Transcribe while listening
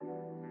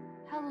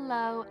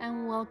Hello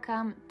and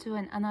welcome to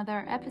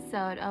another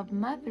episode of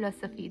Ma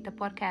Philosophié, the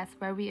podcast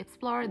where we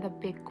explore the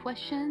big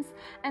questions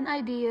and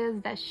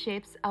ideas that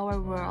shapes our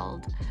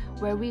world,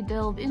 where we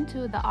delve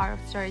into the art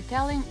of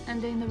storytelling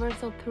and the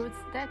universal truths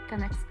that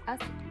connects us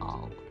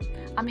all.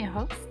 I'm your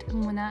host,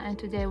 Muna, and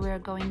today we're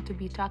going to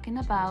be talking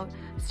about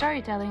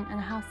storytelling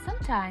and how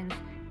sometimes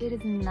it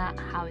is not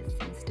how it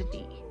seems to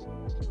be.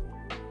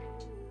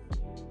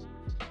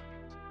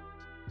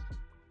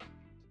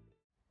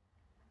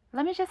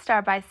 Let me just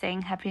start by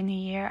saying Happy New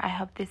Year. I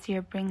hope this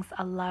year brings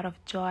a lot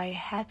of joy,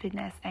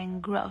 happiness,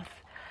 and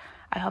growth.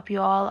 I hope you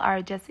all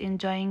are just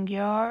enjoying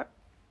your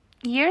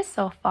year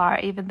so far,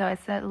 even though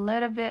it's a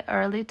little bit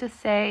early to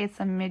say. It's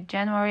a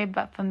mid-January,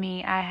 but for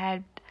me, I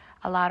had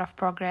a lot of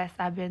progress.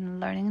 I've been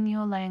learning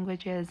new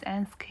languages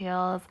and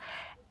skills.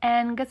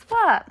 And guess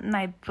what?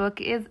 My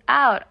book is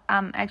out.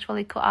 I'm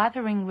actually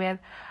co-authoring with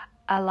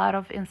a lot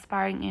of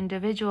inspiring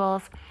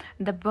individuals.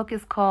 The book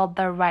is called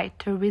The Right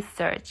to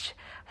Research: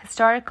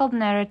 Historical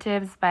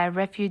Narratives by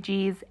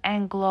Refugees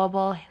and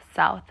Global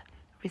South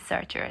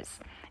Researchers.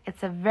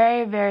 It's a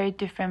very, very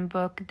different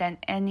book than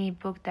any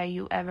book that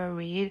you ever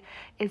read.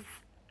 It's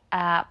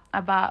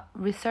about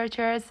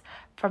researchers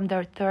from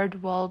the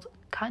third world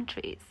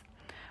countries,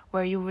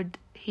 where you would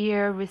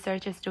hear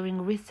researchers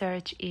doing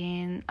research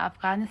in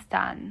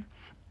Afghanistan,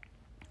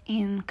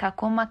 in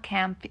Kakuma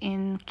camp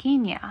in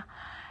Kenya,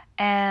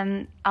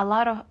 and a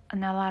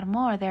lot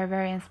more. They're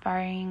very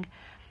inspiring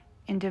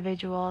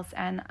individuals,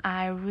 and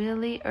I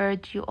really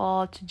urge you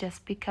all to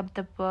just pick up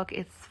the book.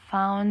 It's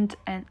found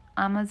on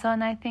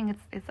Amazon. I think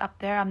it's up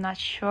there. I'm not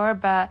sure,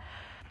 but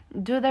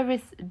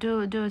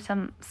do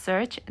some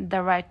search.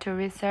 The Right to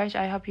Research.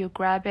 I hope you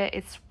grab it.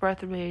 It's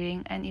worth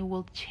reading, and it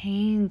will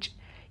change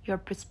your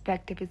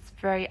perspective. It's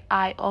very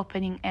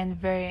eye-opening and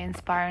very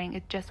inspiring.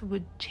 It just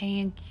would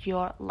change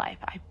your life.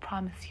 I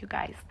promise you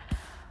guys.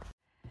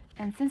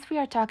 And since we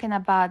are talking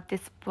about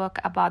this book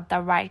about the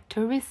right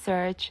to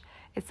research,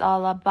 it's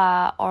all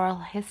about oral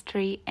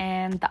history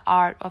and the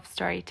art of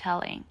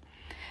storytelling.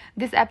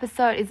 This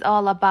episode is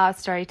all about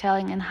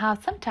storytelling and how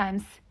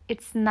sometimes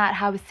it's not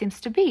how it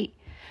seems to be.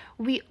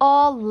 We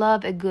all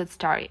love a good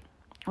story.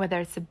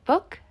 Whether it's a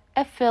book,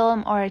 a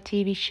film, or a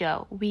TV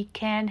show, we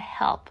can't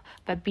help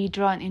but be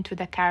drawn into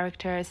the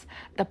characters,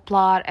 the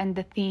plot, and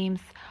the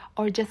themes,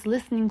 or just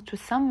listening to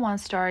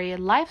someone's story, a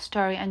life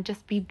story, and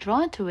just be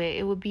drawn to it.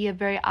 It would be a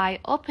very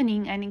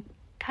eye-opening, and it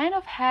kind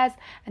of has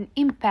an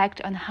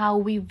impact on how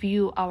we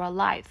view our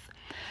lives.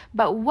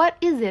 But what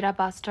is it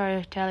about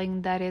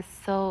storytelling that is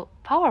so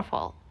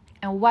powerful?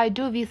 And why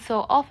do we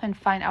so often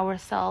find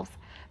ourselves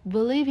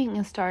believing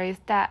in stories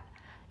that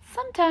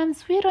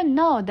sometimes we don't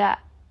know that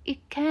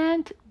it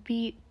can't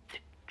be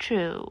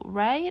true,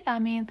 right? I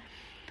mean,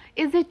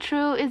 is it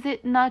true? Is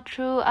it not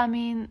true? I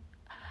mean,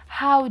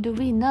 how do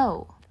we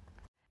know?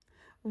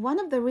 One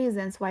of the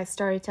reasons why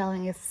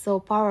storytelling is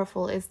so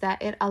powerful is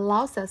that it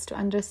allows us to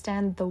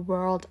understand the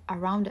world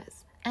around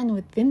us and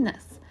within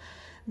us.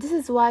 This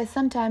is why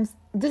sometimes,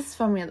 this is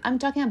for me, I'm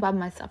talking about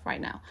myself right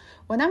now.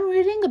 When I'm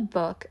reading a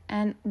book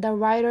and the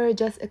writer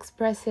just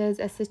expresses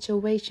a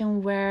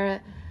situation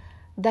where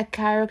the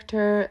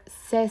character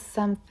says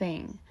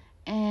something,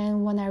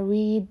 and when I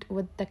read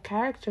what the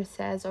character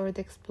says or the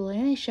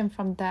explanation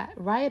from that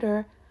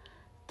writer,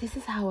 this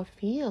is how I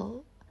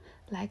feel.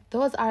 Like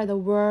those are the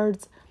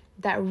words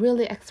that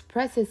really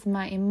expresses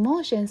my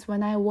emotions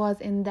when I was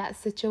in that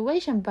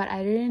situation, but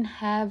I didn't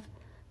have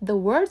the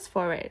words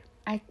for it.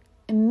 I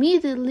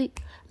immediately,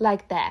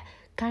 like that,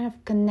 kind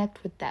of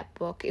connect with that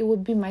book. It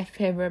would be my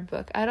favorite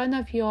book. I don't know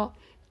if you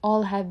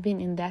all have been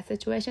in that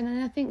situation,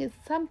 and I think it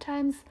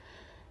sometimes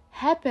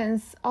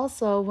happens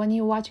also when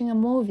you're watching a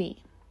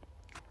movie.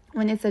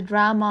 When it's a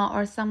drama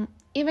or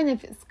even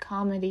if it's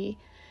comedy,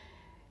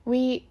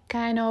 we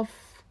kind of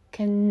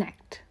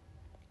connect.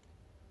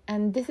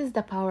 And this is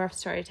the power of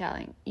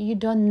storytelling. You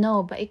don't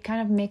know, but it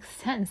kind of makes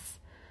sense.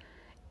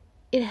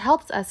 It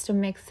helps us to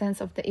make sense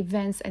of the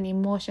events and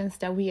emotions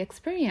that we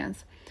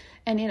experience.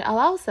 And it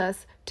allows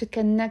us to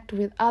connect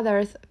with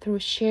others through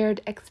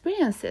shared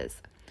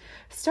experiences.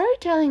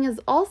 Storytelling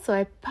is also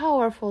a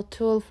powerful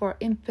tool for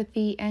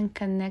empathy and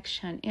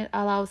connection. It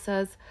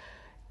allows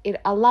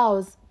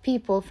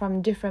people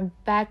from different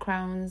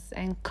backgrounds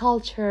and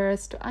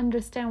cultures to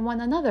understand one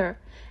another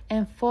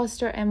and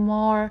foster a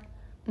more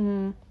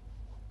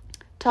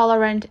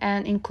tolerant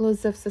and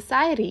inclusive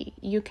society.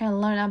 You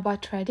can learn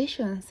about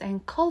traditions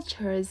and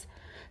cultures.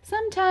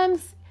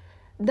 Sometimes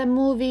the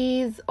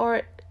movies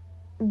or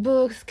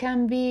books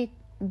can be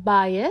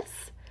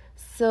biased,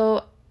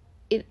 so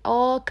it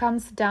all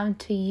comes down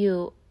to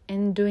you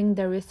in doing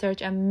the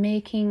research and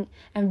making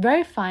and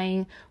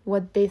verifying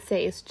what they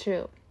say is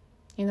true.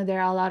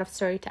 There are a lot of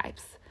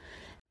stereotypes.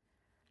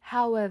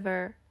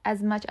 However,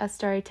 as much as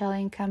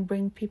storytelling can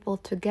bring people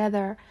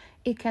together,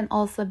 it can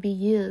also be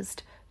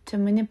used to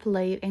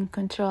manipulate and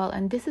control,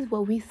 and this is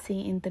what we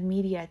see in the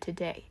media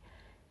today.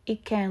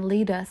 It can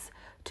lead us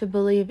to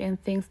believe in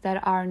things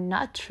that are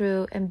not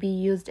true and be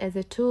used as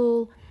a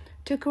tool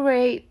to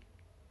create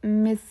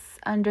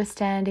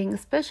misunderstanding,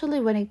 especially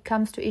when it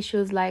comes to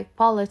issues like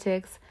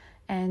politics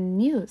and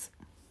news.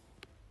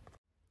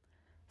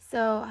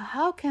 So,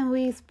 how can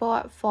we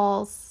spot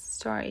false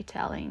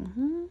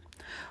storytelling?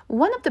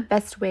 One of the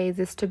best ways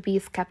is to be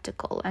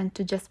skeptical and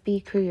to just be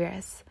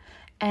curious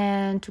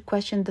and to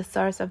question the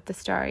source of the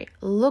story.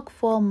 Look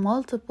for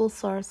multiple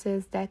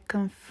sources that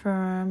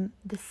confirm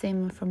the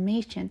same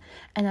information.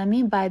 And I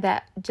mean by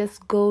that,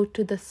 just go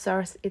to the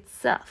source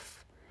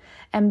itself.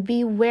 And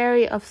be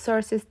wary of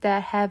sources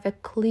that have a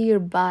clear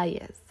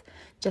bias.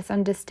 Just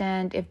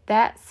understand if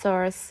that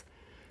source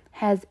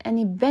has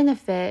any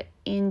benefit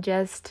in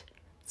just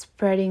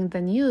spreading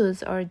the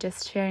news or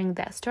just sharing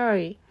that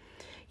story.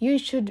 You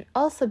should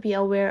also be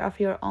aware of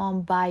your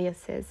own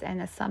biases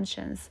and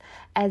assumptions,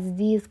 as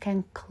these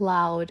can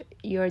cloud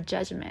your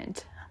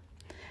judgment.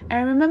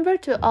 And remember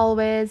to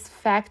always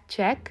fact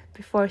check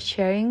before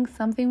sharing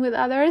something with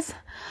others.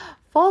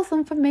 False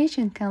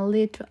information can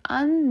lead to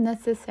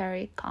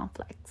unnecessary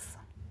conflicts.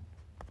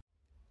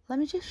 Let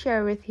me just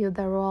share with you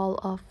the role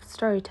of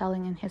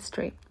storytelling in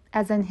history.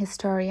 As an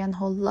historian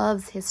who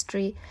loves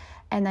history,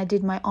 and I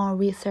did my own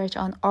research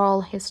on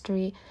oral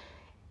history,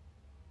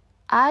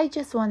 I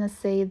just want to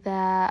say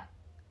that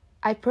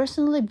I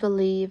personally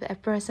believe a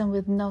person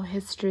with no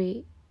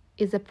history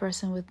is a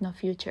person with no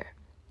future.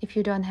 If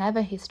you don't have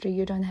a history,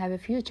 you don't have a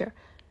future.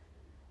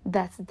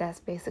 That's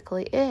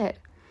basically it.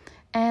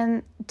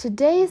 And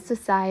today's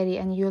society,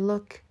 and you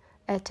look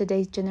at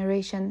today's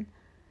generation,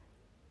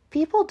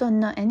 people don't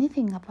know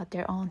anything about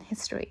their own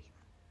history,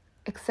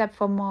 except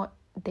for what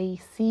they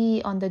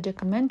see on the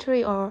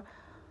documentary or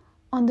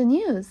on the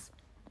news.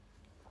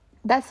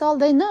 That's all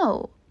they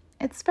know.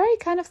 It's very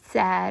kind of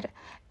sad.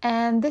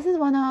 And this is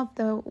one of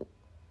the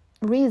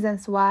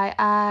reasons why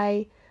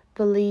I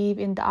believe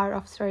in the art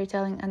of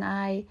storytelling and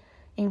I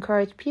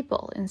encourage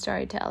people in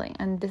storytelling.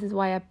 And this is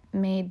why I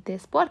made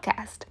this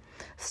podcast.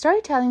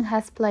 Storytelling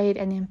has played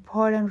an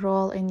important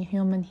role in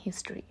human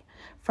history.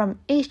 From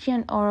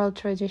ancient oral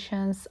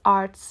traditions,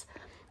 arts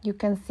you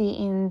can see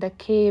in the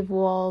cave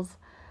walls,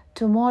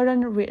 to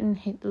modern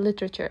written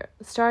literature,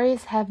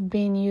 stories have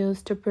been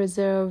used to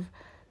preserve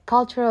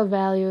cultural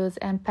values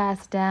and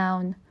pass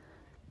down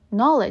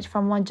knowledge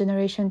from one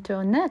generation to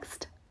the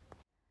next.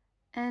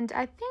 And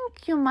I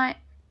think you might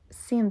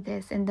seen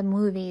this in the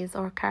movies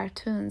or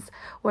cartoons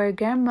where a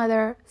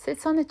grandmother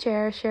sits on a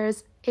chair,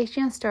 shares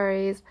ancient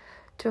stories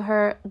to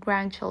her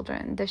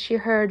grandchildren that she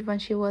heard when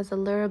she was a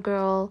little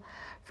girl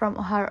from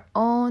her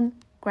own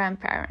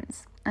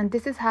grandparents. And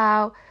this is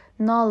how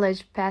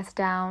knowledge passed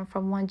down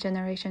from one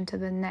generation to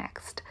the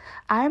next.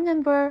 I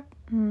remember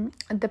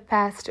the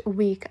past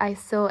week I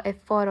saw a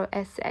photo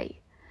essay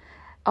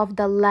of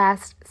the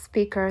last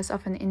speakers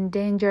of an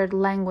endangered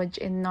language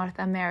in North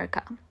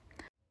America.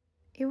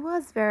 It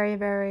was very,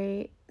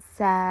 very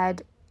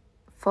sad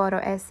photo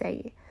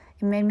essay.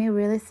 It made me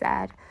really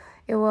sad.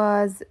 It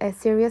was a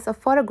series of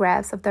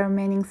photographs of the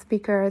remaining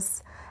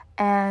speakers,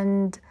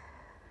 and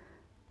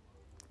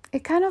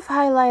it kind of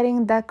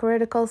highlighting the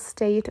critical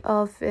state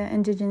of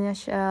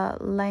indigenous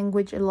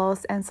language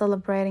loss and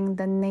celebrating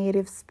the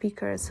native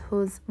speakers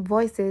whose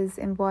voices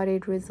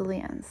embodied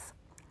resilience.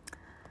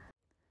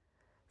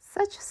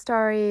 Such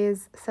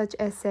stories, such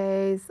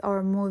essays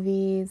or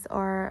movies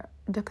or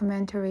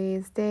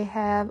documentaries, they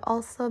have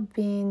also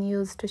been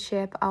used to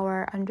shape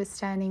our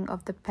understanding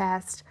of the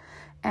past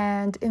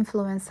and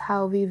influence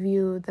how we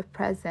view the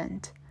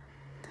present.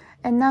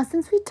 And now,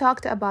 since we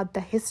talked about the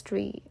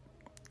history,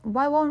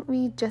 why won't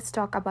we just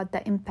talk about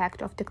the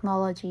impact of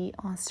technology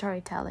on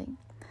storytelling?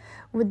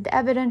 With the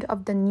advent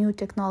of the new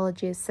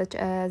technologies such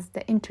as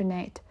the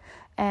internet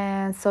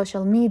and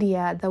social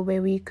media, the way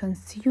we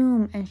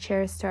consume and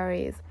share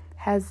stories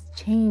has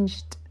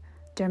changed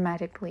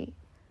dramatically.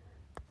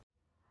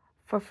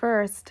 For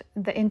first,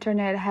 the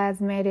internet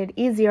has made it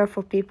easier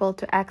for people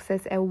to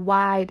access a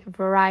wide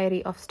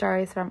variety of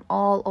stories from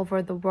all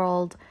over the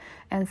world,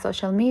 and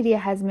social media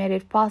has made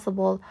it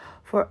possible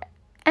for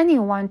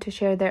anyone to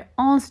share their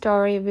own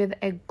story with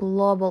a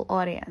global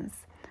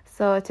audience.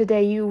 So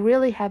today you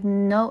really have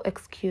no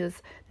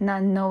excuse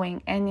not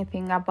knowing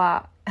anything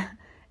about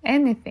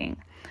anything.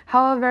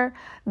 However,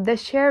 the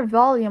sheer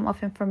volume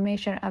of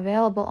information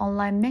available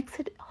online makes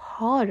it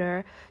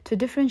harder to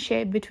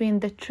differentiate between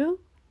the true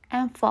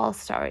and false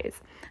stories.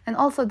 And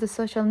also the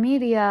social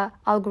media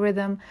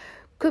algorithm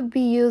could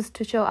be used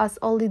to show us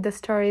only the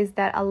stories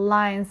that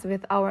aligns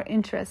with our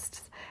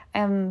interests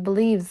and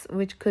beliefs,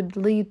 which could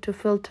lead to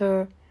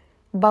filter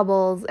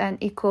bubbles and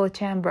echo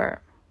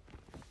chamber.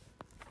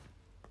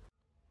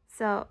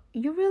 So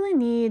you really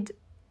need,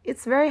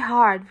 it's very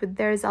hard, but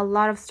there's a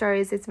lot of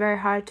stories, it's very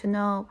hard to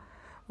know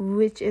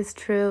which is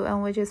true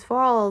and which is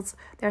false.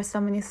 There are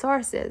so many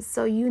sources.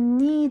 So you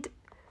need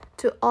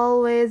to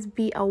always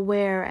be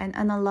aware and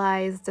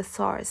analyze the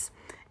source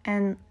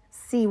and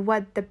see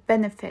what the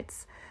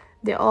benefits.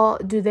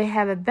 Do they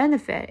have a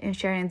benefit in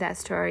sharing that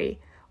story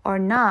or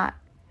not?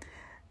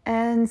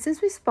 And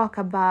since we spoke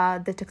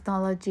about the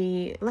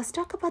technology, let's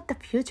talk about the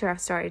future of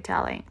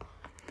storytelling.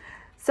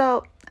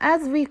 So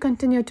As we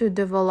continue to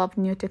develop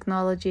new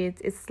technologies,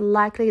 it's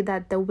likely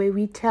that the way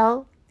we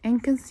tell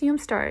and consume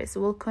stories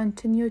will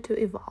continue to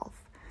evolve.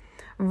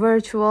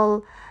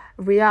 Virtual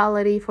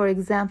reality, for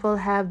example,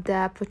 have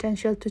the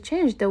potential to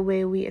change the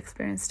way we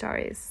experience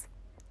stories.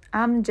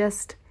 I'm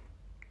just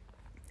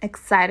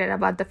excited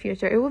about the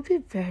future. It will be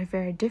very,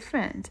 very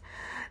different.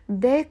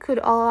 They could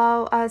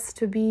allow us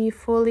to be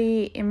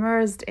fully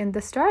immersed in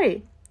the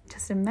story.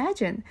 Just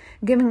imagine,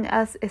 giving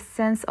us a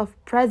sense of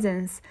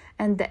presence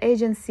and the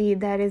agency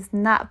that is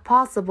not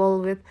possible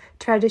with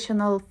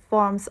traditional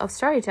forms of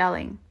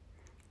storytelling.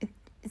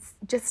 It's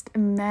just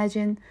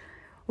imagine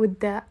with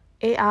the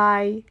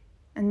AI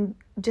and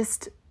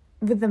just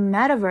with the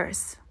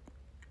metaverse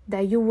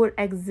that you would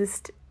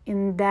exist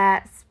in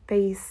that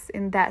space,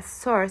 in that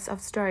source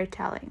of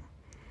storytelling.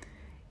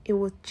 It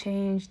will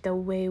change the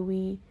way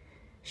we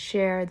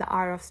share the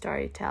art of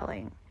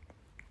storytelling.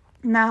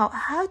 Now,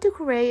 how to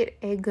create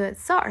a good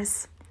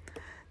source?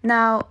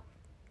 Now,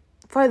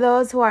 for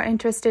those who are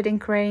interested in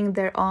creating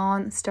their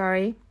own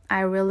story, I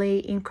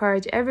really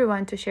encourage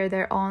everyone to share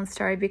their own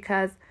story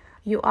because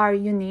you are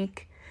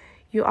unique.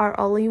 You are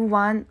only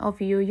one of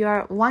you. You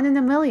are one in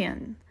a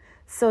million.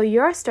 So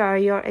your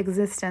story, your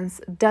existence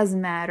does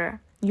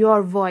matter.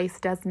 Your voice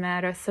does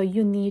matter. So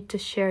you need to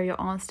share your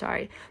own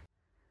story.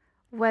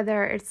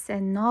 Whether it's a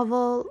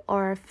novel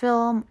or a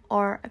film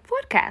or a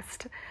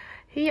podcast.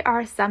 Here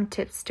are some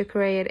tips to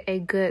create a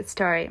good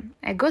story.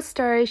 A good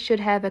story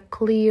should have a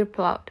clear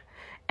plot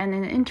and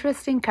an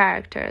interesting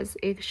characters.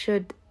 It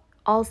should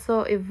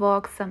also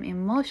evoke some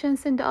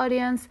emotions in the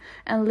audience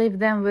and leave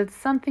them with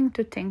something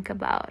to think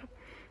about.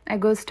 A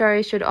good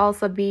story should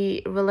also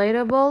be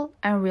relatable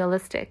and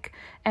realistic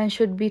and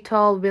should be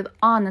told with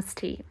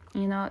honesty.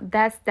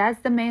 That's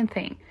the main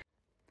thing.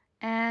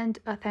 And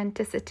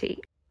authenticity.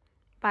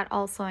 But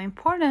also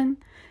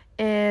important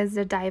is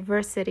the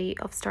diversity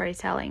of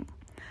storytelling.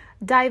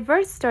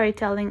 Diverse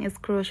storytelling is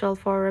crucial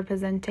for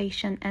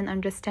representation and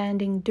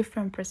understanding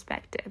different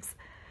perspectives.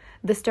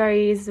 The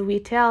stories we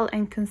tell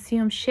and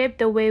consume shape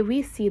the way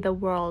we see the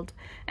world,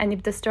 and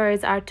if the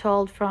stories are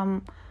told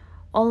from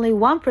only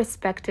one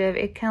perspective,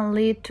 it can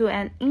lead to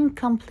an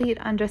incomplete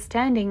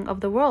understanding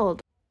of the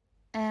world.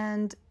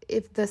 And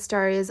if the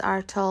stories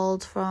are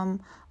told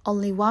from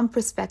only one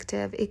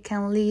perspective, it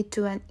can lead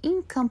to an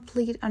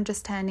incomplete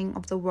understanding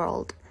of the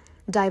world.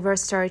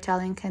 Diverse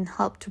storytelling can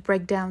help to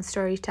break down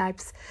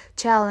stereotypes,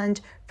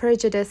 challenge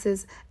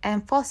prejudices,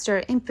 and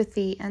foster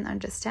empathy and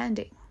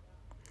understanding.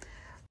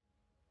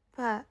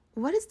 But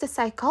what is the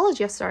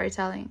psychology of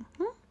storytelling?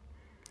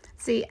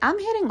 See, I'm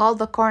hitting all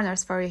the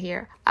corners for you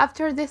here.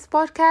 After this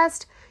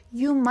podcast,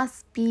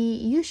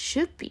 you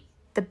should be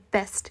the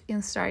best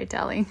in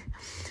storytelling.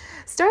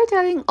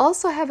 Storytelling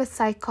also have a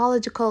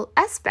psychological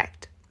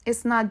aspect.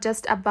 It's not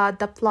just about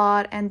the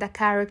plot and the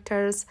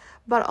characters,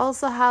 but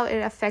also how it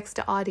affects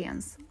the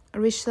audience.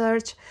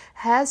 Research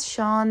has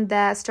shown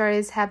that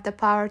stories have the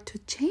power to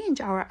change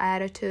our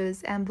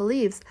attitudes and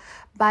beliefs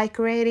by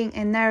creating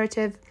a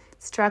narrative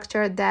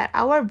structure that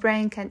our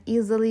brain can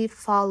easily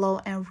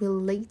follow and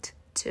relate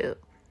to.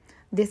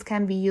 This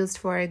can be used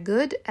for a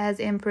good as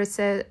in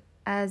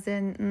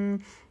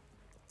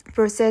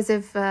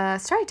persuasive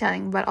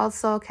storytelling, but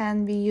also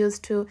can be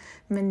used to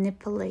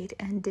manipulate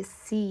and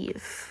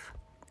deceive.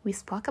 We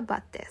spoke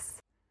about this.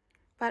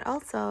 But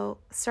also,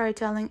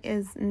 storytelling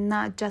is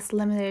not just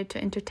limited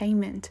to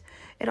entertainment.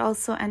 It's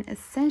also an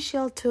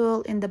essential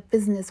tool in the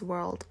business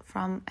world,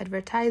 from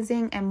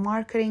advertising and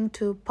marketing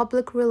to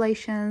public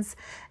relations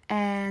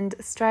and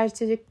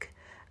strategic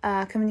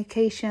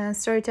communication.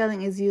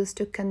 Storytelling is used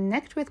to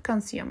connect with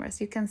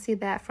consumers. You can see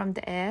that from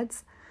the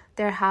ads.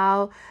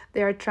 How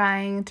they're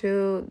trying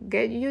to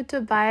get you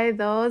to buy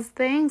those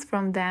things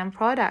from them,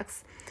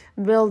 products,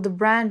 build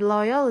brand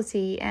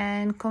loyalty,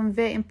 and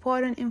convey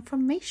important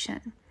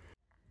information.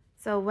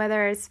 So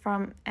whether it's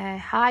from a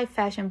high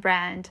fashion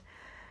brand,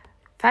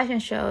 fashion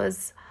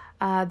shows,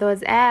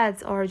 those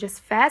ads, or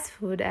just fast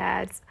food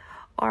ads,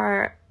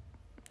 or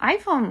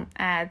iPhone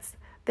ads,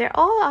 they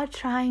all are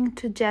trying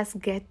to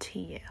just get to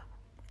you,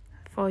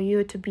 for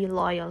you to be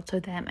loyal to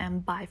them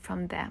and buy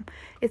from them.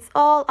 It's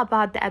all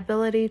about the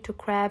ability to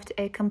craft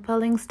a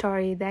compelling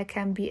story that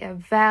can be a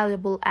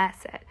valuable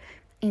asset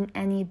in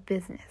any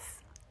business.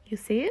 You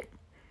see it?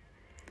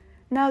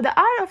 Now, the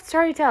art of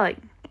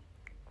storytelling.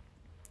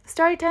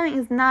 Storytelling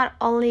is not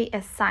only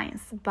a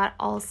science, but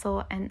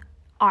also an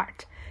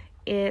art.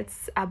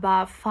 It's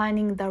about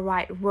finding the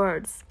right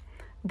words,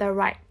 the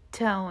right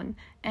tone,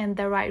 and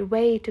the right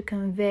way to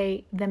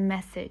convey the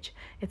message.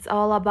 It's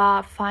all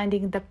about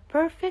finding the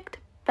perfect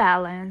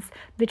balance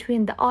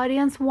between the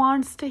audience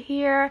wants to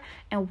hear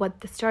and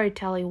what the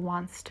storyteller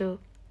wants to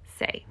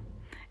say.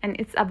 And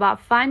it's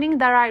about finding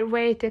the right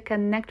way to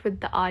connect with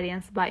the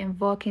audience by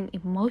invoking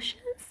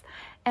emotions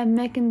and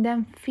making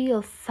them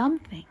feel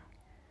something.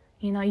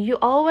 You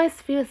always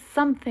feel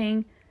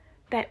something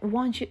that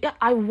wants you,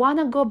 I want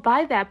to go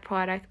buy that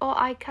product, or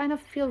I kind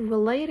of feel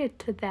related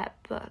to that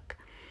book.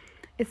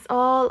 It's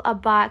all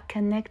about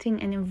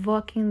connecting and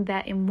invoking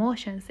that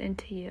emotions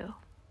into you.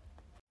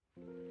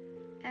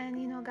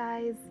 And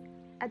guys,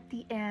 at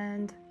the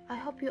end, I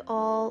hope you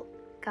all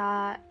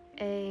got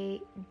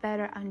a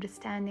better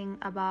understanding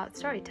about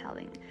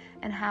storytelling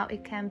and how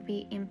it can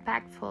be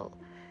impactful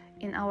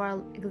in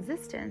our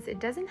existence. It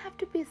doesn't have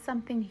to be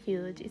something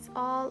huge. It's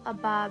all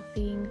about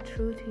being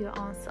true to your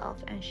own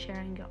self and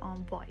sharing your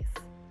own voice.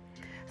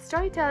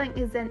 Storytelling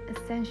is an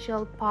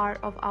essential part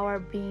of our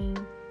being,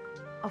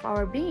 of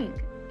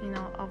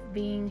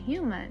being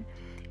human.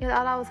 It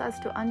allows us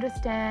to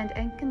understand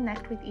and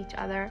connect with each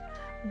other,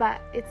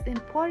 but it's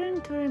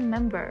important to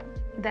remember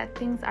that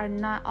things are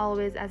not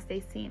always as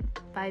they seem.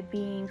 By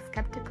being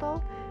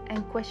skeptical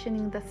and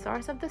questioning the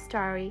source of the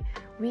story,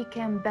 we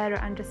can better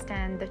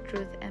understand the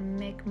truth and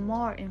make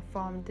more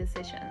informed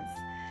decisions.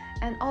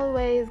 And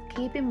always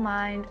keep in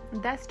mind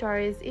that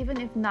stories, even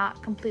if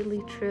not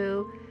completely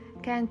true,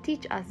 can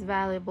teach us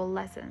valuable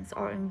lessons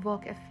or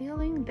invoke a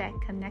feeling that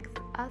connects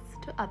us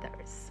to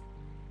others.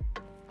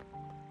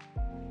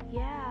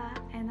 Yeah,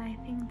 and I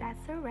think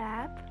that's a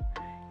wrap.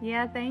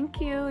 Yeah,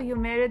 thank you. You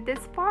made it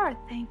this far.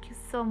 Thank you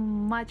so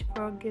much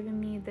for giving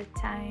me the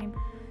time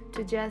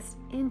to just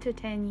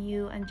entertain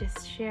you and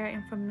just share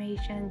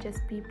information,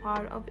 just be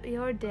part of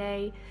your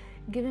day,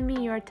 giving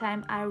me your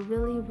time. I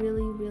really,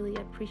 really, really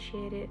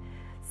appreciate it.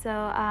 So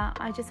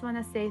I just want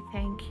to say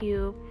thank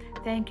you.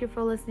 Thank you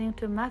for listening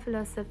to Ma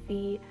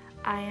Philosophié.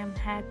 I am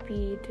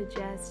happy to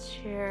just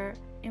share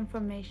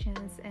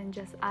informations and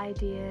just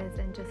ideas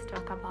and just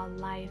talk about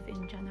life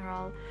in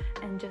general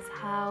and just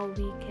how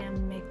we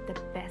can make the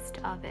best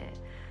of it.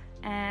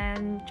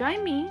 And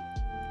join me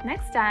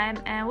next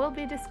time and we'll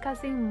be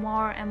discussing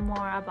more and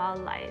more about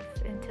life.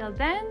 Until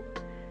then,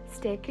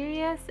 stay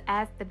curious,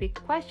 ask the big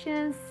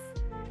questions,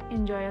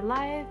 enjoy your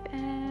life,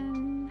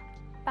 and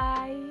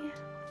bye.